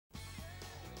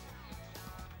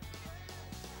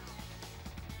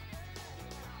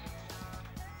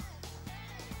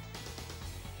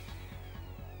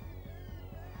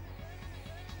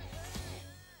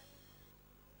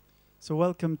So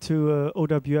welcome to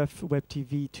OWF Web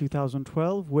TV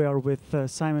 2012. We are with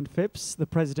Simon Phipps, the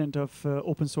president of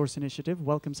Open Source Initiative.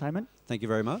 Welcome, Simon. Thank you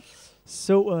very much.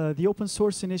 So the Open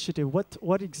Source Initiative,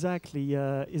 what exactly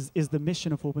is the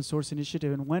mission of Open Source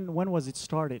Initiative, and when was it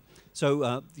started?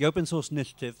 So the Open Source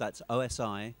Initiative, that's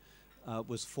OSI,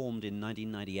 was formed in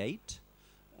 1998,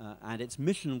 and its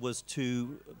mission was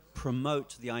to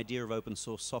promote the idea of open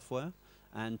source software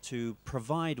and to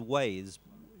provide ways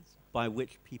by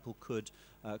which people could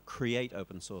create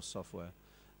open source software.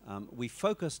 We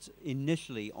focused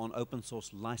initially on open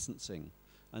source licensing,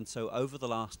 and so over the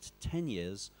last 10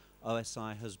 years,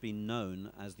 OSI has been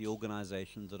known as the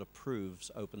organization that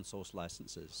approves open source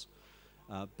licenses.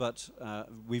 But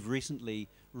we've recently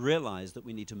realized that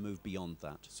we need to move beyond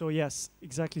that. So yes,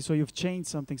 exactly. So you've changed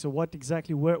something. So what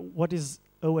exactly, what is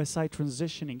OSI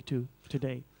transitioning to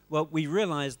today? Well, we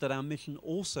realized that our mission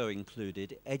also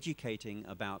included educating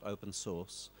about open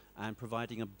source and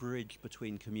providing a bridge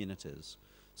between communities.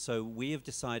 So we have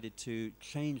decided to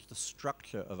change the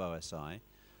structure of OSI.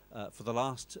 For the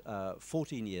last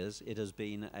 14 years, it has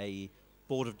been a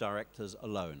board of directors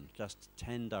alone, just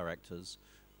 10 directors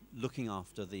looking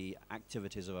after the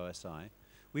activities of OSI.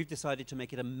 We've decided to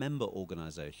make it a member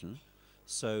organization.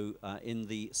 So in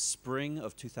the spring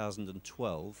of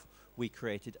 2012, we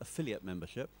created affiliate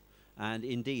membership. And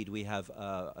indeed, we have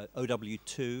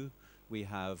OW2, we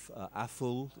have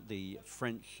AFUL, the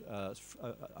French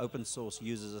Open Source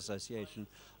Users Association,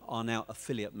 are now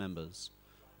affiliate members.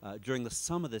 During the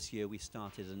summer this year, we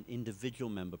started an individual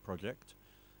member project.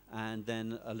 And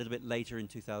then a little bit later in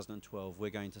 2012, we're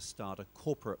going to start a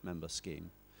corporate member scheme.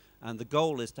 And the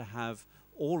goal is to have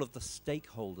all of the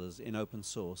stakeholders in open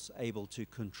source able to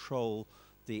control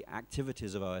the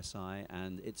activities of OSI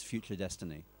and its future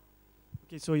destiny.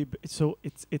 Okay, so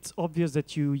it's obvious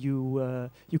that you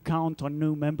count on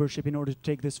new membership in order to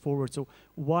take this forward. So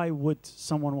why would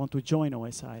someone want to join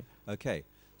OSI? Okay,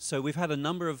 so we've had a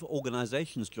number of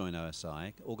organizations join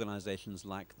OSI, organizations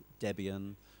like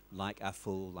Debian, like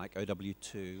AFUL, like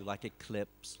OW2, like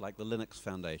Eclipse, like the Linux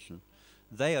Foundation.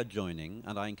 They are joining,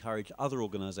 and I encourage other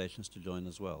organizations to join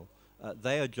as well.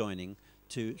 They are joining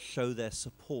to show their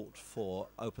support for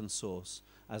open source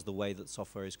as the way that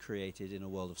software is created in a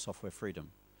world of software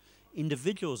freedom.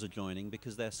 Individuals are joining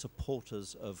because they're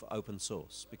supporters of open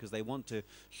source, because they want to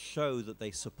show that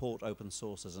they support open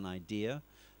source as an idea.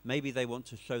 Maybe they want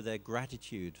to show their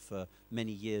gratitude for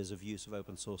many years of use of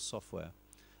open source software.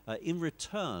 In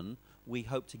return, we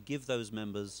hope to give those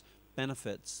members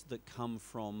benefits that come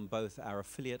from both our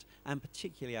affiliate and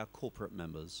particularly our corporate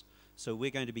members. So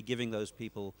we're going to be giving those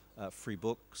people free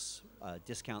books,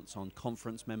 discounts on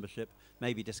conference membership,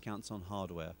 maybe discounts on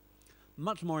hardware.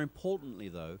 Much more importantly,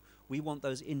 though, we want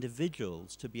those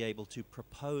individuals to be able to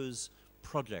propose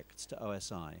projects to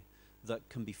OSI that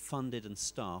can be funded and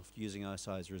staffed using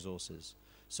OSI's resources.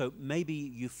 So maybe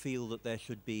you feel that there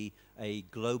should be a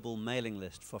global mailing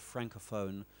list for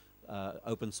Francophone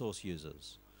open source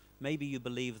users. Maybe you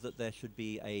believe that there should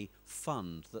be a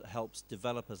fund that helps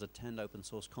developers attend open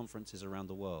source conferences around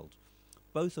the world.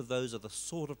 Both of those are the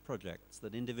sort of projects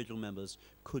that individual members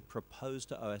could propose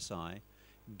to OSI,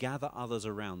 gather others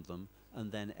around them,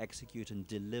 and then execute and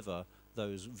deliver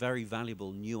those very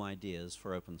valuable new ideas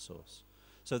for open source.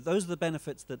 So those are the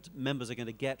benefits that members are going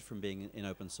to get from being in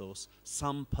open source.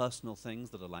 Some personal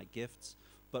things that are like gifts,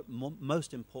 but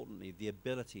most importantly, the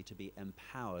ability to be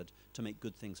empowered to make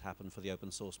good things happen for the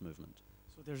open source movement.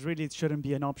 So there's really shouldn't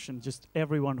be an option. Just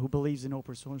everyone who believes in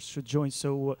open source should join.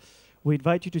 So we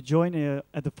invite you to join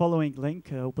at the following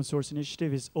link. Open Source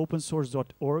Initiative is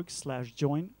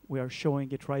opensource.org/join. We are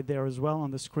showing it right there as well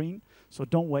on the screen. So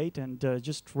don't wait and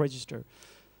just register.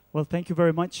 Well, thank you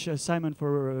very much, Simon,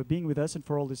 for being with us and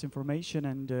for all this information,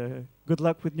 and good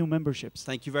luck with new memberships.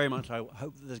 Thank you very much. I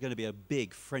hope that there's going to be a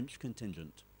big French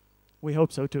contingent. We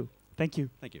hope so, too. Thank you.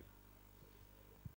 Thank you.